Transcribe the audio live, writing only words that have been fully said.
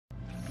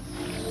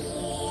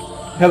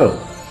Hello,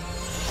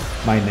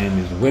 my name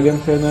is William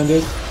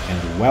Fernandez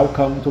and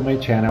welcome to my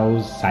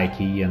channel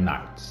Psyche and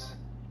Arts.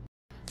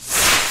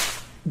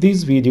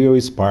 This video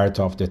is part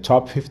of the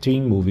Top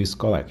 15 Movies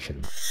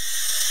collection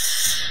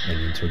and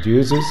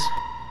introduces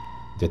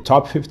the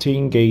Top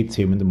 15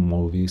 Gay-Themed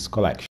Movies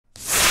collection.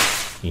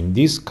 In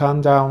this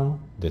countdown,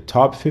 the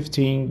Top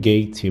 15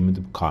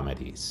 Gay-Themed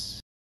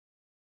Comedies.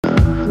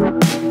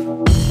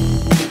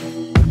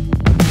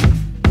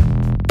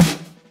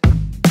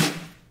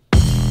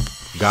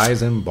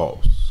 Guys and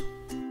Balls.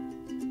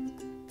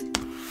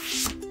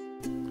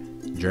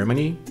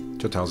 Germany,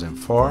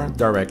 2004,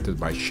 directed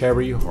by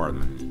Sherry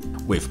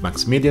Horman, with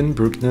Maximilian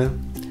Bruckner,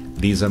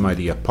 Lisa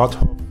Maria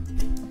Pothoff,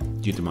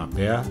 Dietmar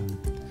Peer,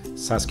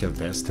 Saskia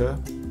Vester,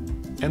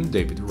 and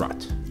David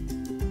Roth.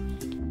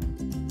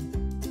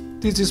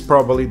 This is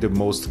probably the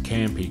most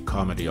campy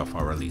comedy of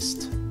our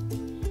list.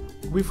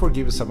 We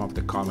forgive some of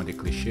the comedy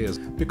cliches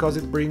because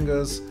it brings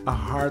us a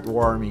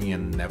heartwarming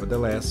and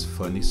nevertheless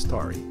funny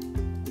story.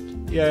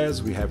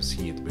 Yes, we have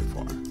seen it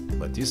before,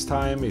 but this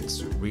time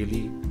it's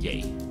really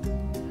gay.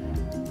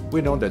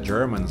 We know that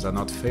Germans are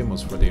not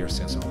famous for their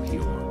sense of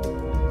humor,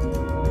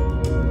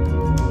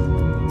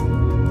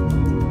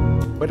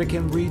 but they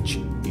can reach,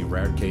 in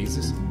rare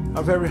cases,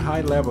 a very high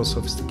level of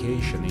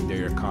sophistication in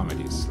their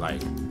comedies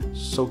like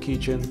Soul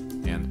Kitchen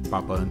and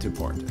Papa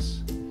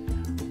Antiportas.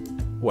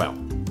 Well,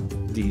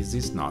 this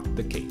is not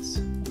the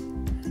case.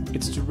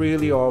 It's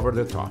really over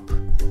the top.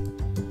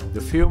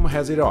 The film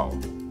has it all.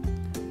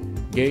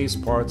 Gay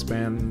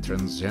sportsmen,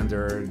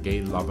 transgender,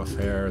 gay love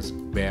affairs,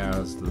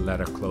 bears,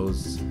 leather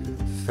clothes,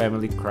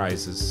 family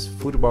crisis,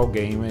 football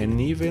game,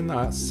 and even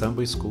a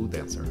Sunday school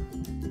dancer.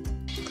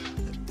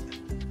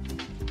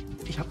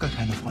 Ich habe gar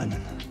keine Freundin.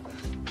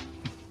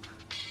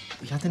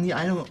 Ich hatte nie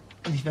eine und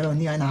ich werde auch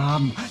nie eine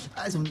haben.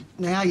 Also,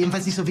 naja,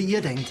 jedenfalls nicht so, wie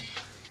ihr denkt.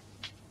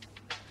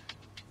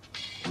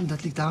 Und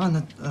das liegt daran,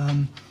 dass,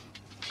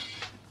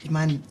 ich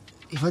meine,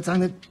 ich wollte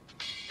sagen, dass...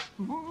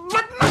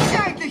 Was macht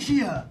ihr eigentlich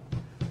hier?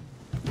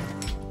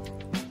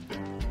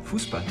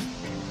 Fußball.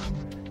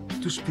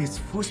 Du spielst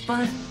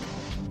Fußball?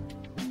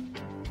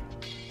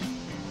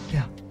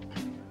 Ja.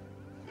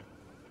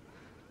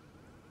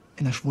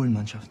 In der schwulen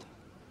Mannschaft.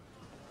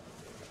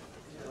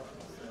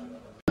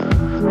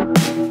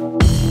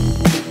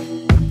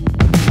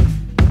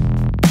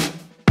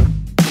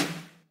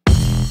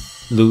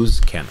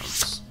 Loose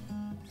Cannons.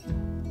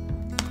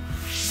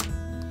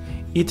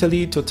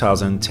 Italy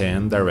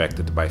 2010,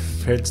 directed by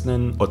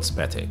Ferdinand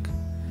Ozpetek,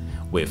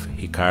 with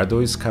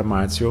Riccardo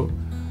Scarmazzo,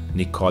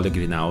 Nicole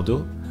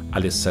Grinaldo,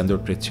 Alessandro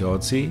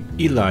Preziosi,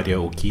 Ilaria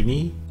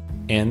Occhini,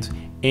 and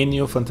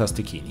Ennio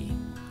Fantastichini.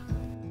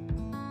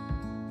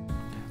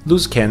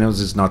 Loose Cannons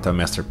is not a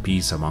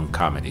masterpiece among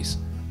comedies,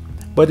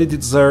 but it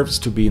deserves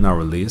to be in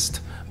our list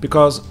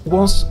because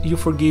once you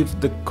forgive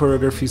the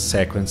choreography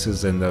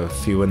sequences and a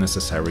few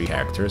unnecessary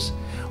characters,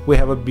 we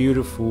have a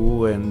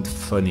beautiful and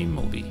funny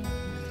movie.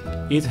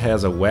 It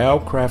has a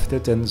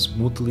well-crafted and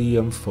smoothly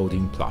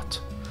unfolding plot,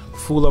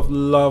 full of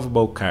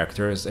lovable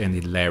characters and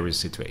hilarious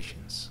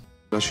situations.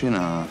 La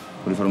scena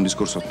vorrei fare un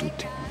discorso a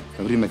tutti.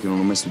 La prima è che non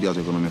ho mai studiato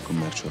economia e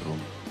commercio a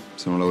Roma.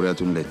 Sono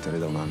laureato in lettere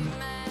da un anno.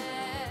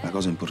 La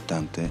cosa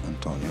importante,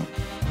 Antonio,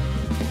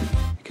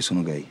 è che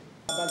sono gay.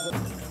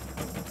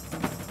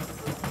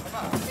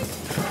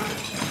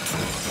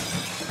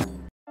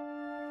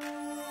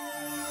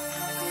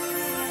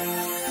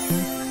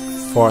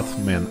 Fourth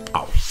Man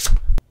Out.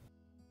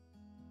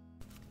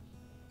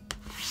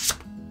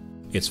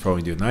 It's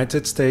from the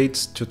United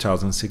States,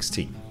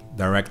 2016,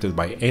 directed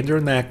by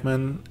Andrew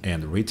Nachman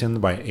and written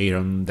by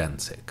Aaron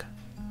Danzig,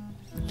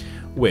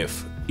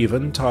 with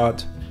Evan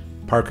Todd,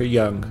 Parker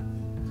Young,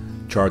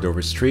 George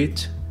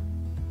Overstreet,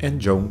 and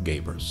John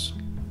Gabers.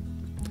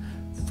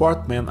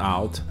 Fourth Man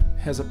Out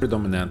has a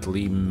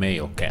predominantly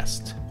male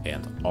cast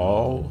and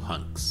all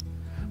hunks,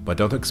 but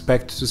don't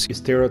expect to see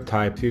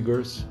stereotype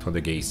figures from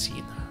the gay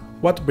scene.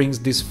 What brings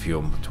this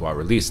film to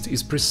our list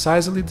is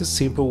precisely the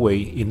simple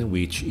way in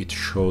which it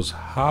shows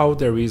how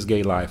there is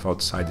gay life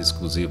outside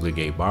exclusively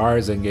gay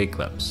bars and gay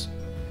clubs.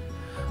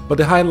 But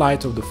the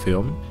highlight of the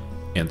film,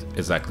 and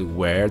exactly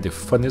where the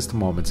funniest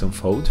moments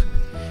unfold,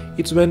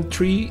 it's when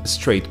three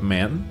straight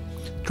men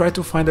try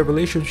to find a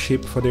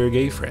relationship for their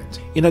gay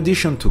friend. In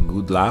addition to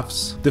good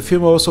laughs, the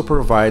film also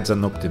provides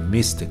an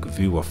optimistic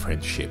view of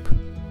friendship,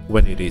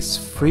 when it is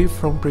free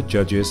from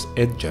prejudice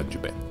and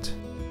judgment.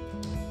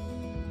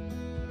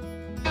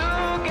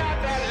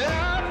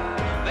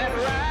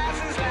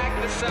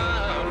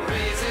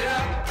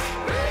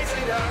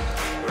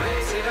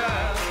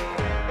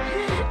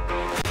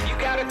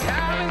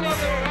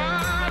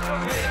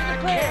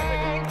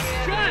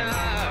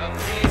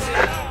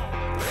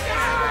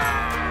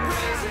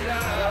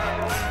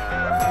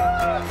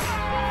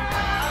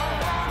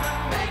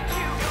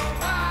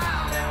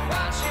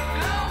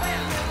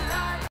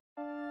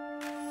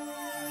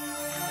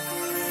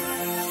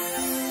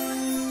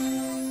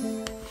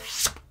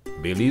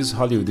 Billy's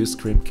Hollywood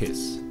Scream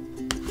Kiss.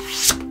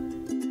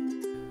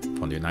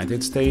 From the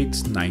United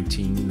States,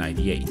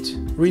 1998.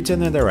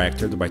 Written and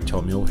directed by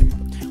Tommy O'Hare,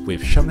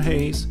 with Sean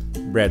Hayes,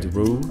 Brad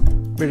Rue,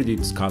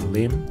 Meredith Scott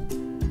Lim,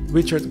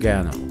 Richard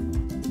Gano.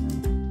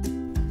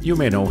 You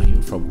may know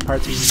him from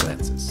Parting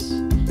Glances.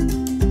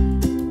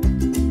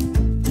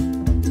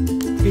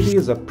 It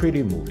is a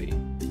pretty movie.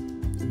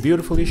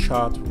 Beautifully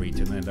shot,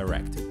 written and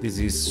directed. This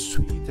is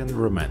sweet and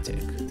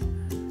romantic.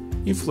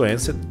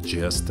 Influenced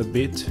just a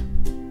bit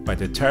by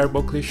the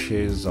terrible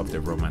cliches of the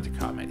romantic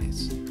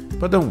comedies.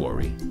 But don't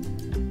worry,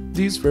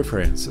 these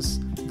references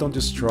don't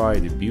destroy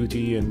the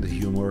beauty and the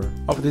humor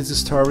of this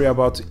story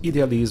about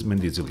idealism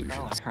and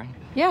disillusions.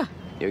 Yeah.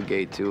 You're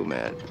gay too,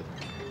 man.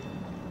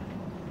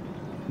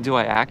 Do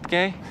I act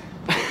gay?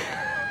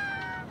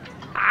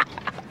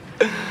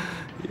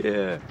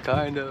 Yeah,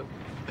 kind of.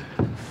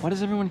 Why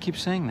does everyone keep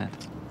saying that?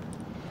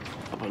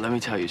 But let me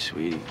tell you,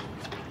 sweetie,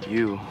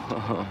 you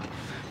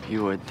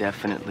are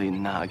definitely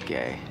not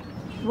gay.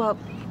 Well,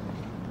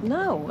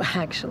 no,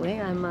 actually,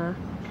 I'm not.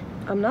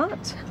 I'm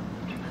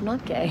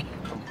not gay.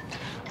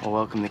 Well,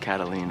 welcome to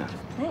Catalina.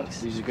 Thanks.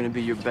 These are gonna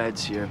be your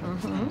beds here.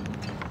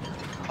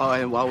 Mm-hmm. Oh,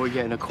 and while we're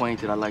getting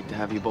acquainted, I'd like to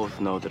have you both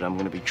know that I'm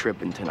gonna be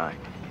tripping tonight.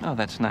 Oh,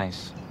 that's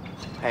nice.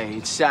 Hey,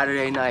 it's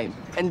Saturday night,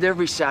 and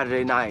every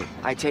Saturday night,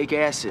 I take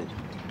acid.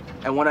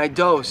 And when I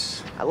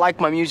dose, I like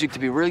my music to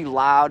be really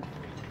loud.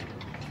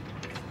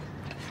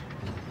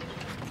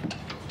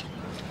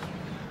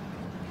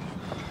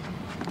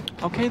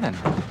 Okay, then.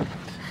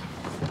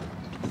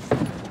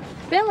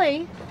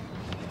 Billy.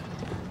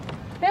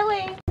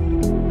 Billy.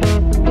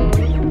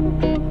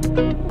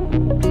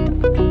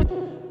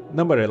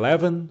 Number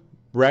 11,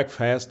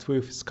 Breakfast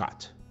with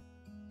Scott.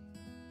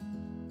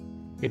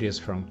 It is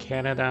from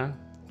Canada,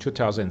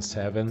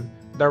 2007,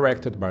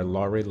 directed by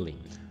Laurie Lynn,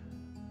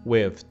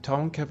 with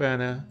Tom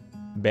Cavanagh,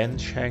 Ben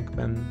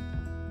Shankman,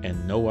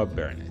 and Noah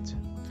Burnett.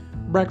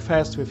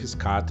 Breakfast with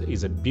Scott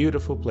is a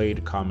beautiful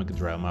played comic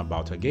drama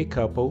about a gay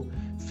couple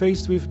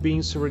faced with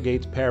being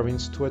surrogate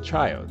parents to a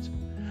child.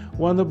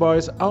 One of the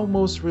boys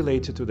almost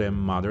related to their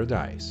mother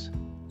dies.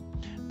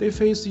 They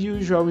face the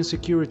usual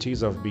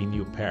insecurities of being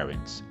new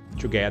parents,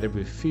 together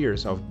with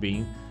fears of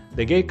being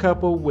the gay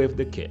couple with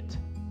the kid.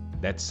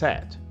 That's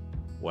sad.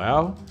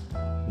 Well,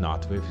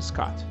 not with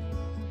Scott.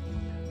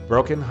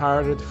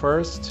 Broken-hearted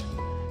first,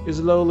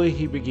 slowly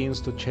he begins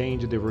to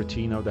change the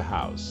routine of the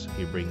house.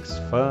 He brings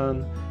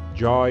fun,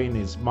 joy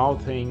in small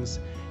things,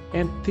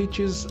 and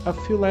teaches a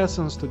few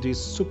lessons to this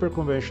super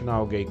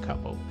conventional gay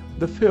couple.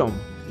 The film,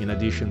 in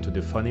addition to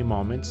the funny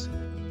moments,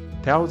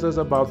 tells us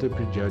about the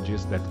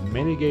prejudices that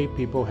many gay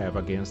people have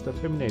against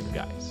effeminate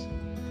guys.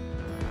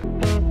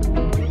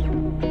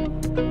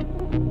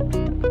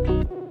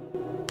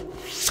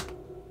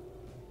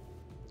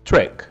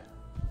 Trick,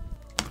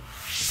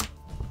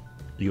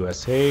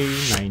 USA,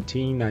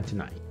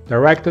 1999,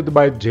 directed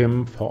by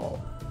Jim Fall,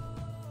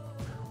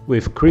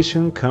 with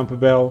Christian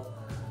Campbell,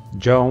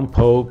 John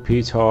Paul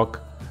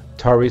Peacock,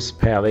 Tori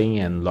Spelling,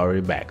 and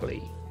Laurie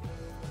Bagley.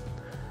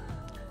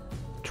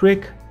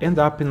 Trick ended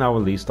up in our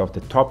list of the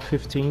top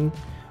 15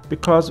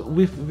 because,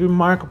 with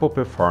remarkable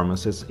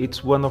performances,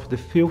 it's one of the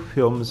few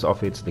films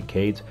of its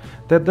decade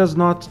that does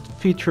not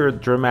feature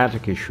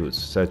dramatic issues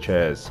such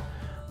as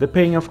the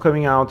pain of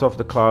coming out of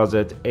the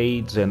closet,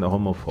 AIDS, and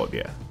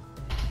homophobia.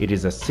 It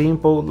is a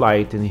simple,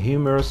 light, and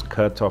humorous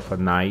cut of a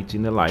night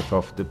in the life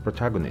of the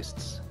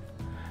protagonists.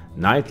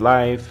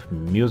 Nightlife,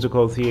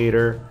 musical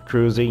theater,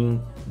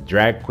 cruising,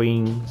 drag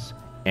queens,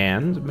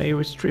 and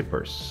male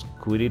strippers.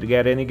 Could it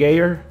get any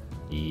gayer?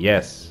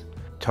 Yes.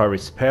 Tori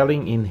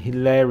Spelling in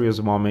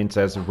hilarious moments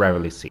as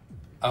rarely seen.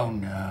 Oh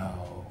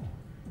no.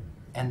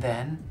 And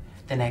then,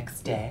 the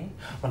next day,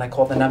 when I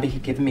called the number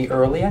he'd given me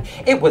earlier,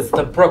 it was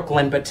the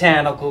Brooklyn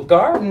Botanical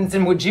Gardens,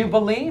 and would you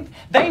believe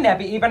they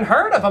never even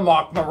heard of a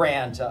Mark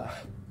Miranda?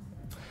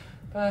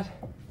 But,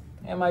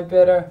 am I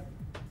bitter?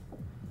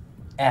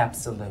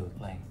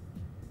 Absolutely.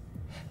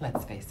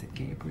 Let's face it,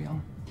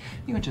 Gabriel.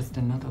 You're just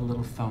another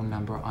little phone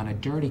number on a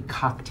dirty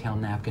cocktail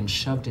napkin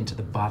shoved into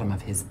the bottom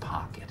of his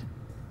pocket.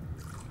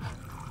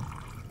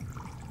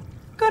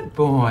 Good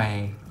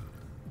boy.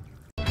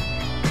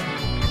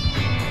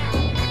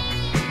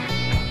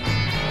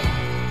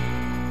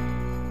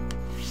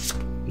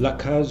 La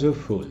Cage aux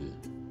Folles,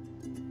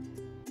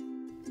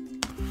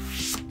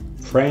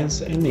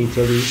 France and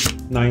Italy,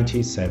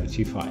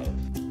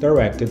 1975,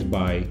 directed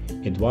by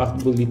Edouard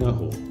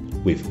Bolinaro,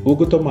 with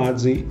Ugo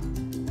Tomazzi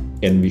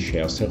and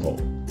Michel Serrault.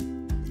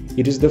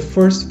 It is the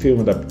first film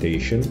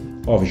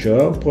adaptation of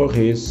Jean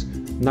Porret's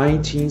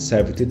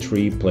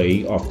 1973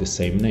 play of the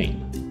same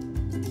name.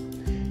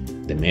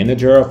 The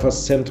manager of a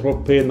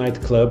Saint-Tropez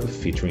nightclub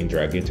featuring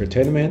drag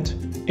entertainment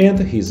and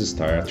his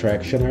star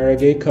attraction are a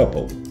gay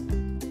couple.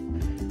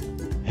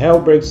 Hell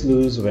breaks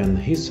loose when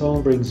his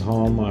son brings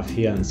home a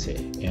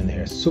fiancée and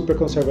her super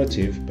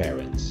conservative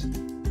parents.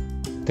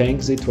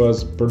 Thanks it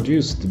was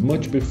produced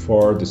much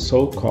before the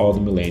so-called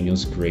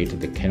millennials created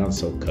the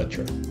cancel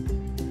culture.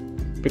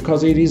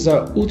 Because it is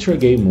a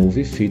ultra-gay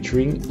movie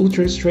featuring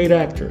ultra-straight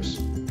actors,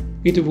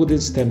 it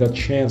wouldn't stand a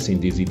chance in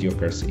this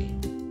idiocracy.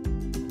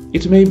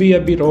 It may be a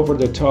bit over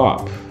the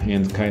top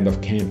and kind of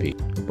campy,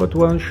 but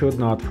one should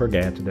not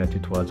forget that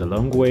it was a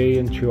long way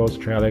until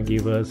Australia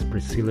gave us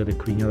Priscilla the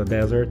Queen of the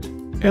Desert,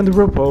 and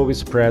RuPaul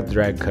spread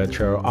drag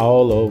culture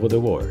all over the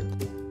world.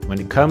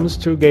 When it comes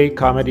to gay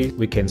comedy,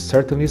 we can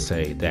certainly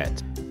say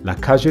that La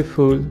Cage aux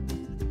Folles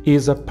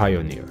is a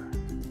pioneer.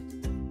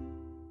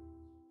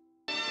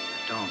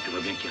 Attends, tu vois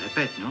bien qu'il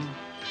répète, non?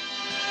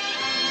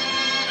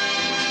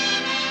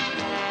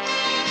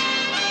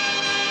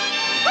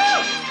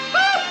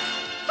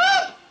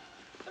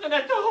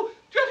 Renato,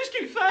 tu as vu ce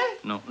qu'il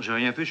fait? Non, j'ai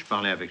rien vu, je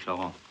parlais avec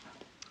Laurent.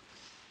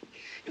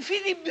 Il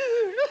fait des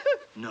bulles.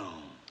 Non.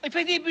 Il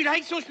fait des bulles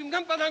avec son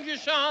chewing-gum pendant que je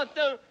chante.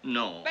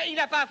 Non. Ben, il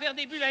n'a pas à faire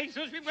des bulles avec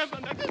son chewing-gum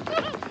pendant que je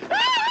chante.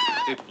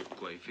 Et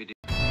pourquoi il fait des...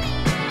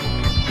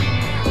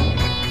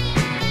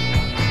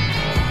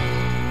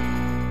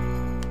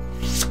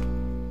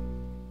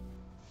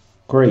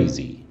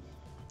 Crazy,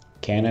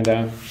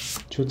 Canada,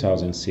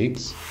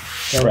 2006,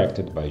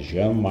 directed by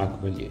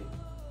Jean-Marc Vallée,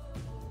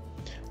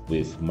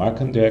 with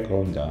Marc-André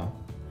Grondin,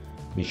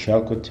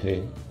 Michel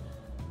Coté,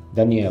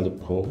 Danielle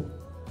Pro,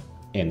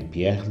 and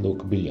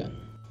Pierre-Luc Billion.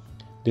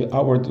 The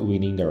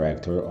award-winning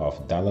director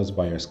of Dallas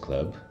Buyers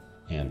Club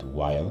and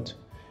Wild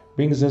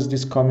brings us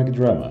this comic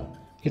drama.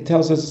 It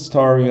tells us the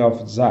story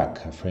of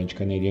Zach, a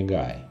French-Canadian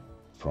guy,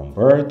 from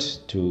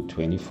birth to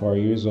 24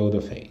 years old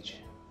of age.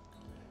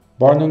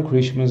 Born on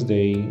Christmas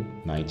Day,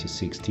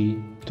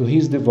 1960, to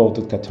his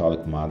devoted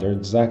Catholic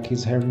mother, Zach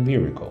is her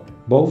miracle,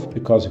 both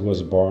because he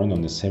was born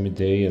on the same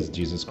day as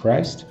Jesus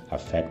Christ, a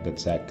fact that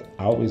Zach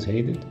always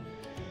hated,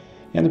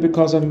 and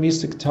because a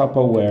mystic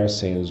Tupperware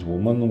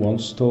saleswoman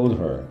once told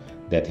her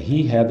that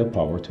he had the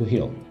power to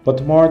heal.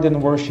 But more than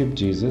worship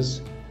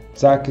Jesus,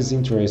 Zach is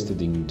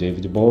interested in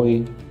David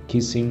Bowie,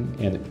 kissing,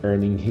 and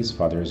earning his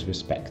father's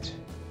respect.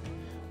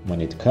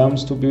 When it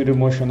comes to build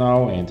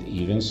emotional and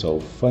even so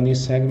funny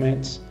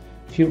segments,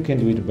 few can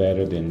do it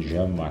better than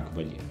Jean-Marc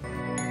Vallée.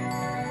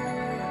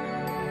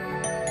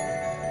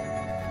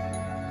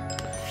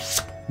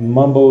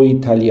 Mambo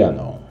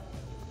Italiano,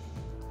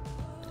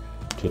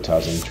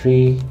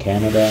 2003,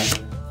 Canada,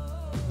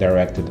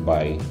 directed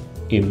by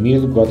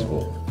Émile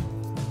Godreau,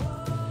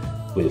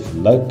 with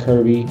Luc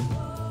Kirby,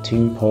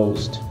 Tim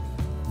Post,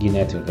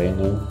 Ginette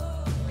Reno,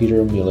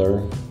 Peter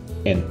Miller,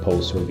 and Paul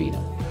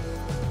Sorvino.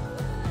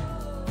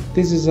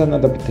 This is an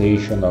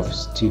adaptation of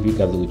Stevie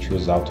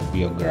Galluccio's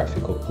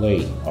autobiographical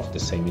play of the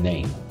same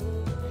name.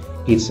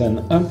 It's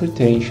an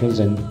unpretentious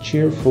and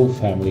cheerful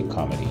family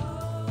comedy.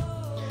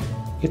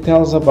 It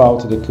tells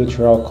about the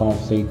cultural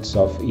conflicts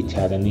of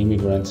Italian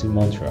immigrants in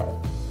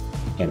Montreal,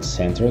 and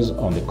centers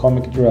on the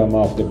comic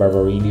drama of the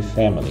Barberini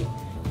family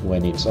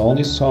when its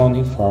only son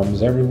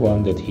informs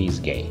everyone that he is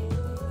gay.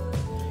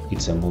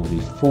 It's a movie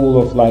full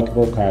of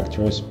likable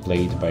characters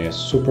played by a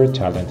super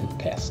talented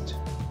cast.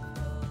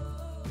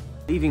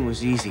 Leaving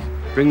was easy.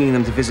 Bringing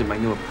them to visit my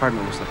new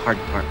apartment was the hard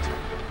part.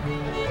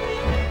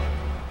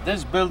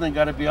 This building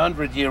got to be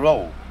 100-year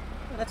old.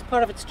 Well, that's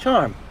part of its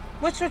charm.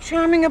 What's so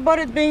charming about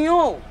it being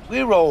old?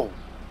 We're old.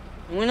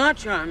 We're not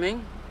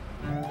charming.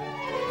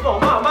 No,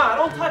 Ma,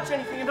 don't touch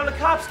anything until the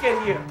cops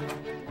get here.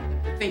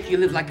 Think you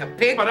live like a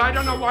pig? But I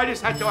don't know why this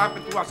had to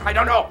happen to us. I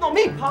don't know. No,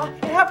 me, Pa.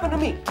 It happened to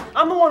me.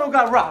 I'm the one who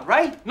got robbed,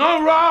 right?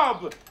 No,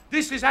 Rob.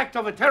 This is act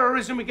of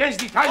terrorism against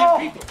the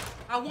Italian people.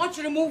 I want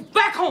you to move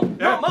back home.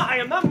 Yeah. No, Ma, I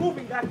am not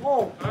moving back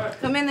home.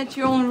 Come in at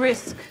your own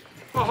risk.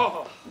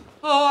 Oh.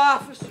 Oh,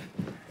 officer.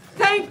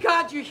 Thank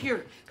God you're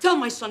here. Tell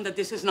my son that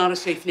this is not a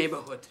safe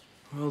neighborhood.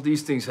 Well,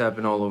 these things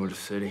happen all over the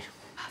city.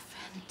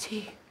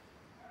 Aventi.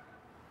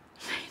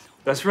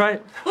 That's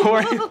right. How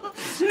are you?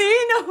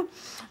 Nino!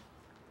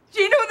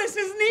 Gino, this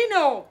is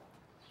Nino!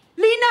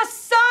 Lina's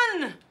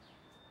son!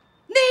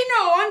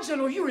 Nino!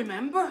 Angelo, you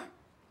remember?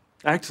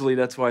 Actually,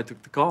 that's why I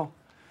took the call.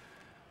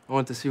 I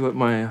wanted to see what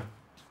my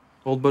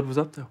old bud was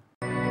up to.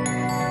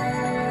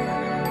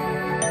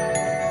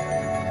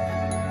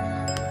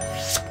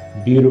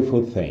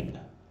 Beautiful Thing.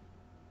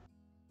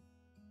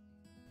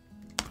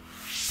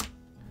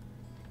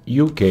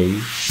 UK,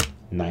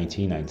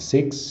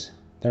 1996,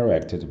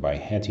 directed by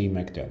Hattie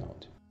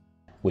MacDonald,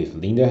 with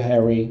Linda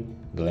Harry,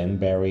 Glenn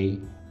Barry,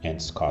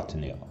 and Scott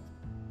Neal.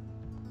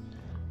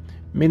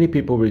 Many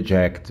people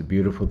reject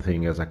Beautiful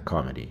Thing as a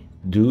comedy,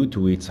 due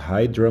to its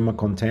high drama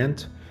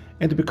content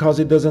and because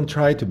it doesn't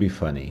try to be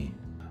funny.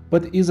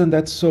 But isn't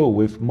that so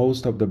with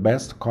most of the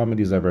best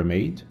comedies ever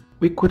made?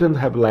 We couldn't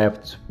have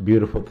left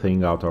Beautiful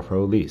Thing out of our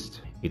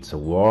list. It's a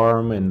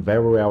warm and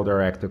very well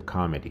directed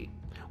comedy,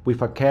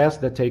 with a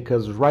cast that takes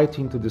us right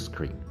into the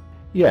screen.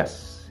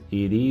 Yes,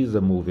 it is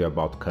a movie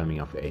about coming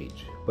of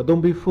age, but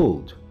don't be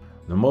fooled.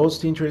 The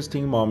most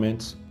interesting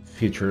moments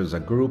features a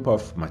group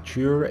of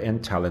mature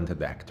and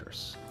talented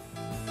actors.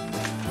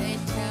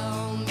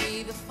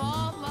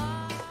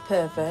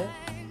 Pervert.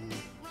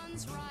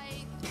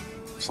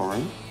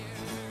 Sorry?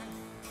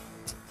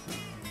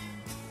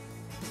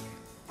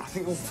 I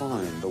think you'll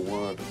find the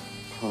word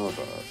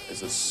pervert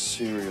is a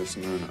serious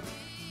no-no.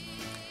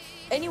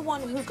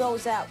 Anyone who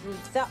goes out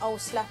with that old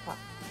slapper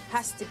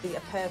has to be a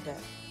pervert.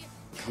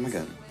 Come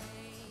again.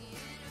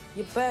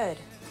 Your bird.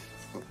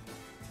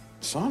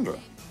 Sandra,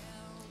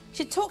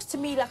 She talks to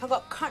me like I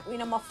got cunt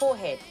written on my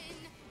forehead.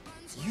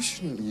 you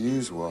shouldn't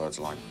use words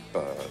like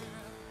bird.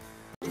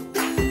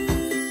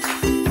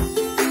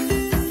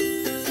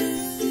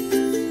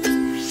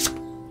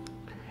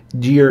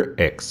 Dear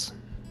X.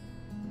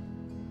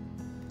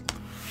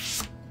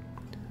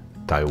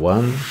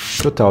 Taiwan,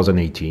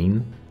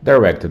 2018,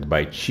 directed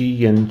by Chi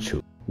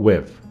Yan-chu,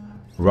 with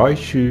Roy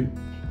Xu,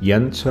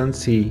 Yan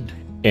Chuan-si,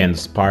 and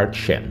Spart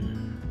Shen.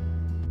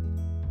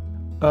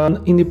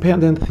 An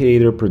independent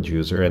theater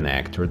producer and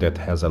actor that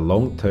has a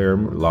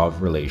long-term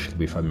love relation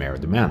with a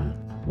married man,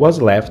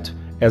 was left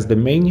as the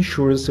main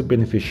insurance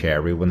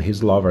beneficiary when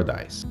his lover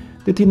dies.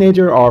 The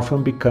teenager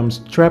orphan becomes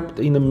trapped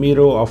in the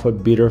middle of a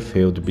bitter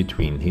feud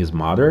between his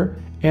mother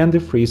and the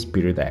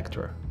free-spirit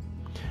actor.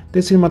 The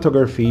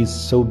cinematography is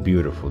so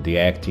beautiful, the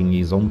acting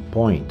is on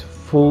point,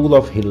 full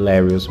of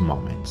hilarious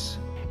moments,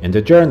 and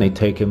the journey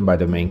taken by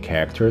the main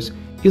characters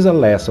is a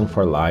lesson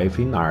for life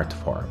in art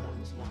form.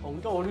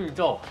 红豆绿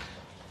豆，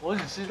我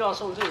只知道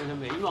受赠人的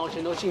每一毛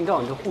钱都进到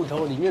你的户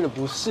头里面的，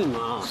不是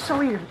吗？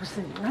受益人不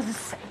是你，那是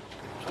谁？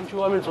出去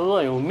外面走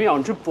走有庙，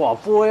你去卜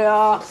卜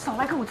呀！少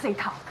来跟我这一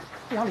套，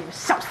不要脸的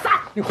小三！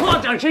你话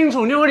讲清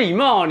楚，你有礼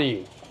貌啊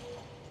你！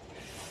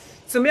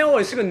怎么样，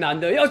我也是个男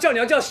的，要叫你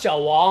要叫小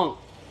王。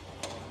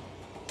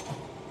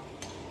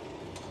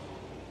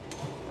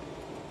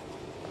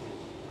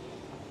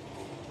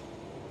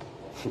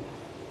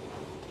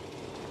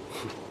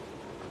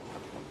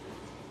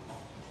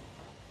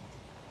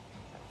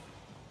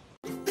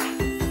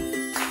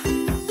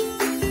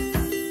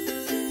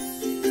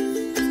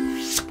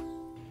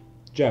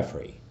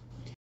 Jeffrey.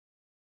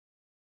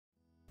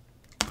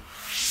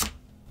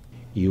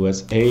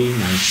 USA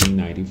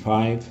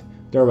 1995,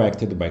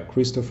 directed by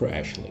Christopher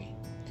Ashley,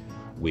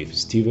 with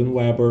Steven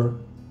Weber,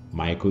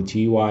 Michael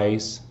T.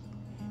 Weiss,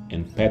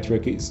 and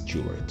Patrick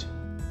Stewart,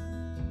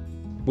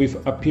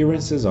 with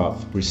appearances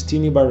of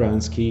Christine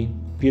Baranski,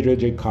 Peter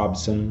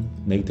Jacobson,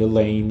 Nathan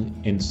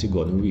Lane, and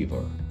Sigourney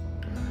Weaver.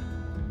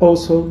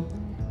 Also,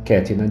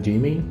 Kathy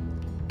Najimy,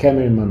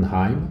 Cameron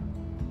Manheim,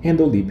 and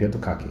Olivia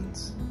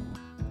Dukakis.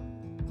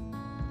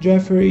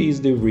 Jeffrey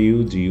is the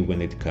real deal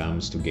when it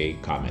comes to gay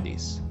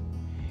comedies.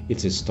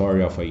 It's a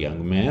story of a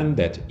young man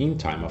that, in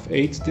time of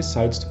AIDS,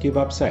 decides to give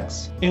up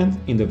sex, and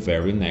in the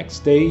very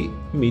next day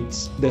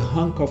meets the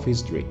hunk of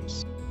his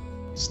dreams.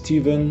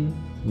 Steven,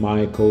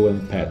 Michael,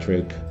 and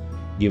Patrick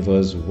give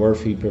us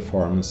worthy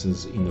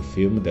performances in a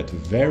film that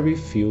very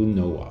few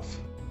know of.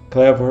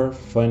 Clever,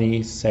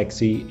 funny,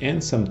 sexy,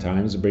 and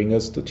sometimes bring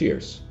us to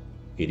tears.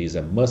 It is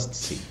a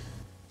must-see.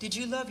 Did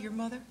you love your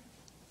mother?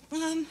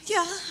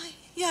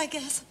 Yeah, I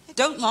guess.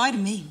 Don't lie to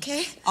me.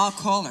 Okay. I'll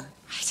call her.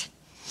 Right.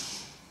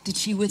 Did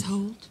she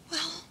withhold?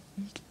 Well,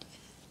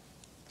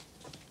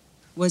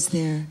 Was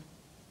there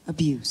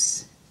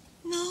abuse?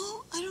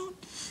 no, I don't.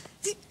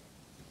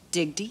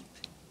 Dig deep?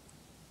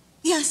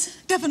 Yes,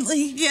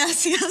 definitely.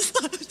 Yes.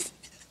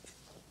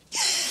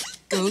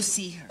 Go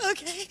see her.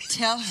 Okay.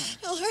 Tell her.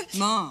 Tell her.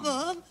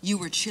 Mom, you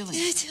were chilly.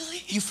 Yeah,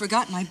 chilly. You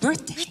forgot my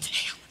birthday.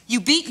 You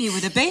beat me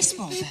with a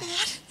baseball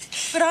bat.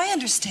 But I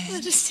understand. I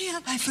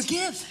understand. I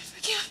forgive.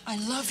 I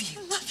love you.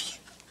 I love you.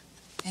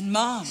 And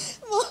Mom,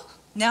 Mom.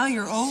 now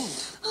you're old.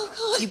 Oh,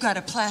 God. You've got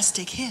a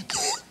plastic hip.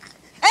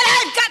 And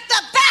I've got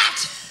the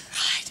bat!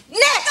 Right.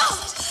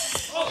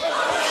 Next!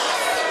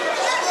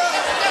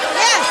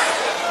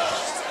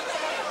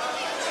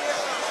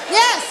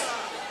 Yes!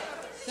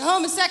 The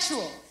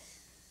homosexual.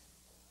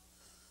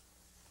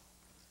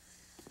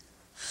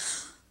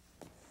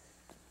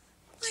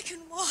 I can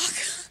walk.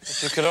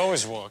 You could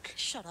always walk.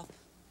 Shut up.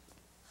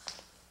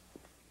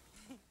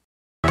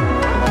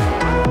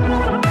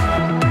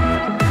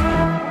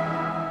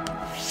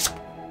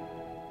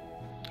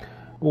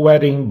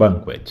 Wedding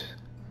Banquet.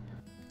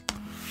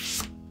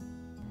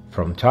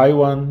 From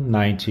Taiwan,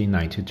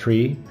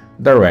 1993,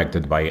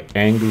 directed by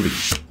Ang Lee,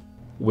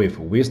 with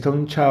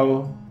Winston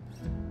Chow,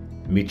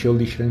 Mitchell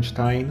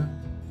Lichtenstein,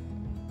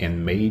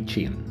 and Mei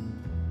Chin.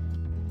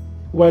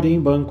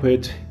 Wedding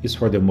Banquet is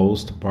for the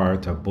most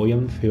part a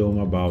buoyant film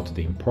about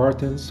the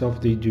importance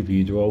of the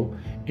individual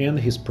and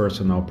his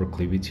personal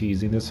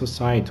proclivities in a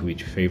society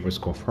which favors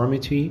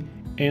conformity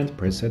and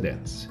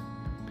precedence.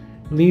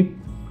 Lee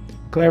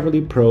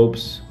cleverly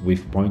probes,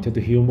 with pointed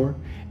humor,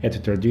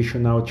 at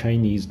traditional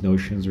Chinese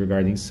notions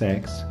regarding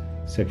sex,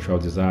 sexual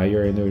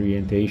desire, and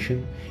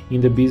orientation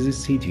in the busy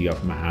city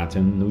of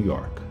Manhattan, New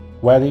York.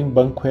 Wedding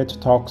Banquet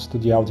talks to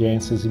the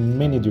audiences in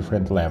many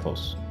different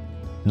levels.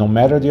 No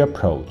matter the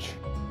approach,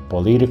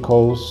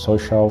 political,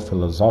 social,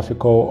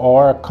 philosophical,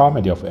 or a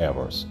comedy of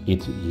errors,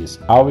 it is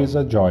always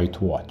a joy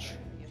to watch.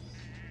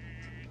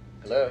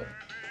 Hello?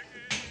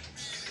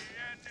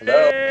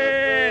 Hello?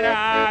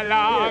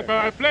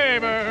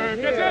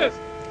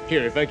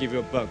 Here, if I give you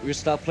a buck, will you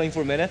stop playing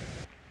for a minute?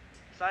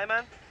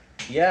 Simon?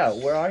 Yeah,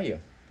 where are you?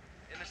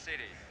 In the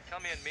city.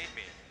 Come in and meet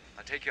me.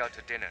 I'll take you out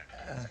to dinner.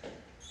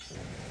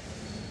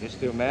 You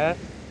still mad?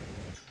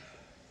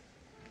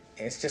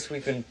 It's just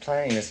we've been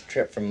planning this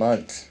trip for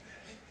months.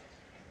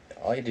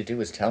 All you had to do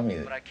was tell me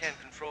that. But I can't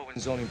control when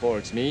Zoning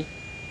board's me.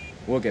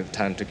 We'll get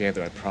time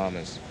together, I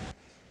promise.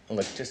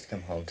 Look, just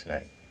come home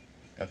tonight.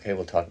 Okay,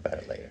 we'll talk about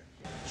it later.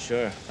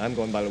 Sure, I'm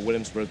going by the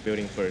Williamsburg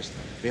building first.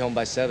 Be home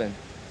by 7.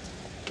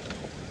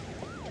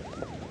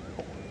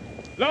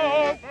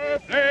 Love for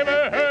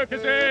flavor, her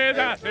kisses,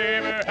 I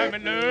savor. I'm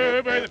in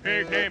love with a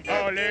pig named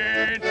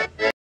Pauline.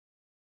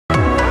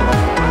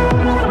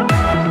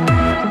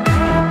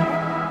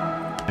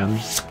 And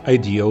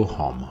Ideal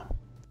Home.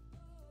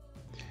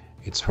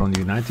 It's from the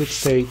United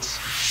States,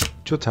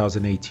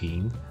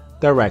 2018,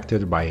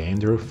 directed by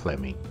Andrew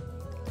Fleming,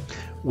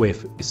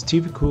 with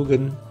Steve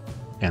Coogan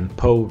and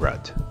Paul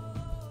Rudd.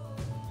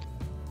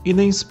 In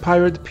an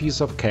inspired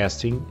piece of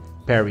casting,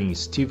 pairing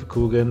Steve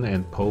Coogan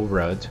and Paul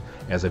Rudd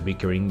as a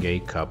bickering gay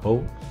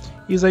couple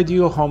is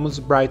Ideal Home's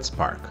bright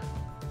spark.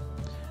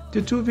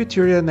 The two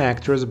veteran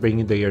actors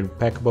bring their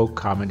impeccable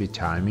comedy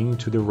timing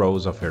to the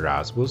roles of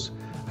Erasmus,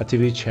 a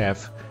TV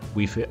chef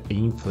with an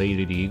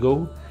inflated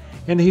ego,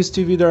 and his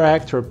TV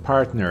director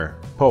partner,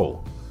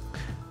 Paul,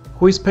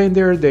 who spend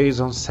their days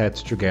on set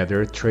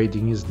together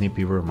trading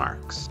snippy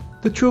remarks.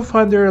 The two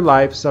find their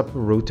lives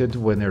uprooted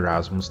when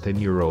Erasmus'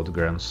 10-year-old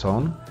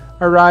grandson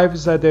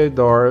arrives at their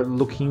door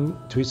looking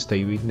to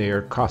stay in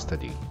their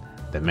custody.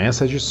 The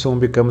message soon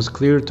becomes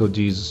clear to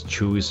these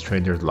two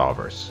stranded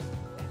lovers.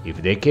 If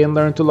they can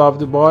learn to love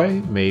the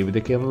boy, maybe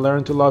they can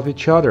learn to love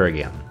each other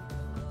again.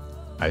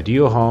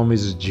 Ideal Home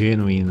is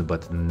genuine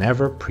but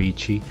never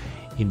preachy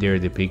in their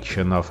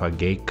depiction of a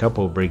gay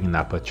couple bringing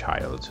up a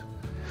child.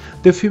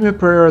 The film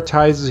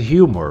prioritizes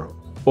humor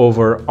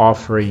over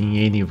offering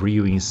any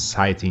real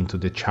insight into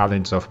the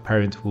challenge of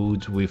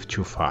parenthood with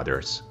two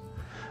fathers.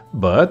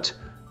 But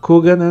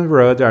Coogan and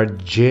Rudd are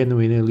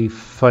genuinely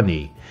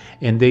funny,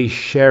 and they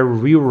share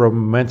real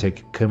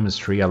romantic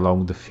chemistry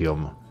along the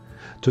film,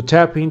 to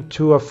tap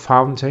into a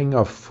fountain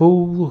of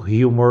full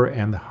humor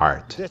and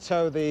heart.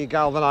 Ditto the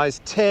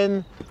galvanized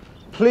tin.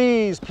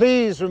 Please,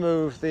 please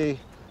remove the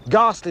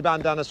ghastly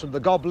bandanas from the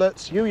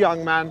goblets. You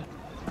young man,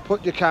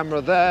 put your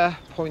camera there,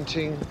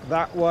 pointing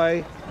that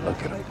way.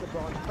 Look at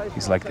him.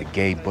 He's like the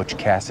gay Butch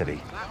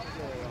Cassidy,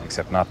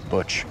 except not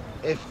Butch.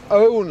 If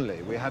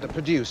only we had a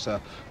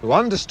producer who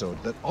understood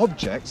that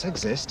objects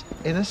exist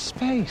in a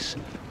space.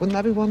 Wouldn't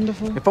that be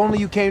wonderful? If only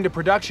you came to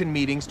production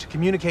meetings to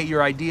communicate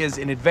your ideas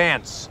in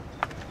advance.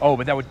 Oh,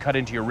 but that would cut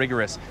into your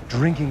rigorous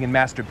drinking and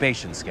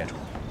masturbation schedule.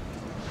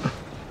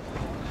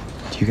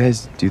 Do you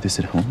guys do this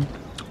at home?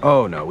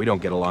 Oh, no, we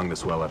don't get along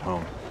this well at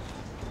home.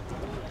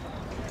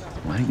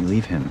 Why don't you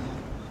leave him?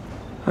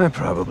 I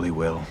probably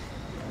will.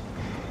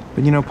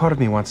 But you know, part of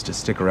me wants to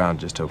stick around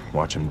just to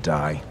watch him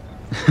die.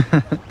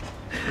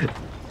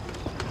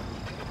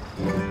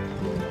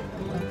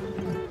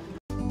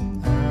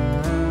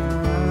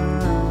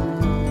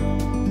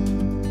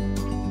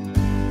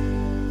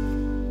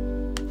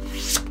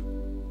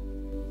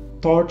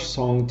 Torch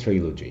Song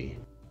Trilogy.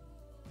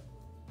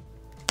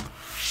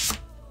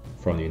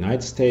 From the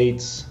United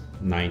States,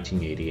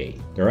 1988.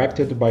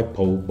 Directed by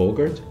Paul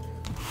Bogart,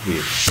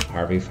 with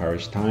Harvey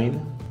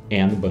Fierstein,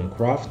 Anne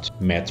Bancroft,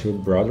 Matthew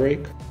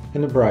Broderick,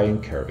 and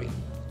Brian Kirby.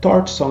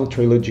 Torch Song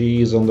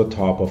Trilogy is on the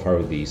top of our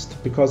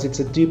list because it's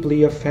a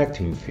deeply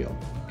affecting film,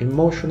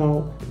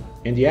 emotional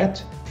and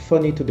yet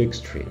funny to the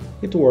extreme.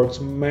 It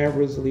works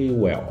marvelously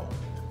well,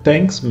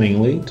 thanks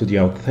mainly to the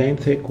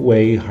authentic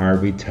way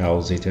Harvey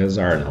tells it as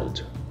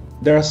Arnold.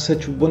 There are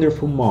such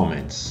wonderful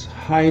moments,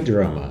 high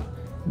drama,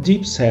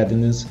 deep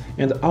sadness,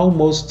 and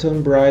almost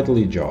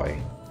unbridled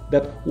joy,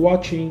 that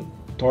watching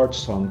Torch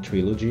Song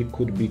Trilogy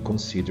could be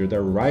considered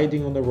a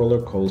riding on a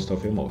roller coaster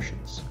of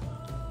emotions.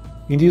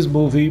 In this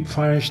movie,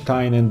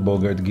 Fierstein and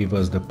Bogart give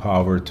us the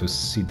power to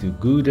see the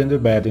good and the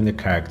bad in the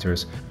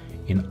characters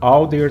in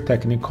all their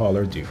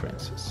technicolor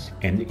differences.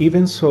 And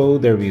even so,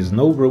 there is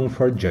no room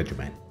for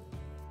judgment.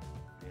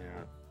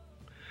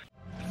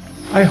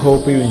 I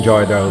hope you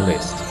enjoyed our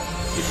list.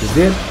 If you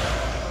did,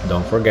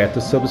 don't forget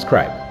to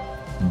subscribe.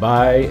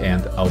 Bye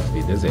and auf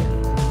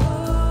Wiedersehen.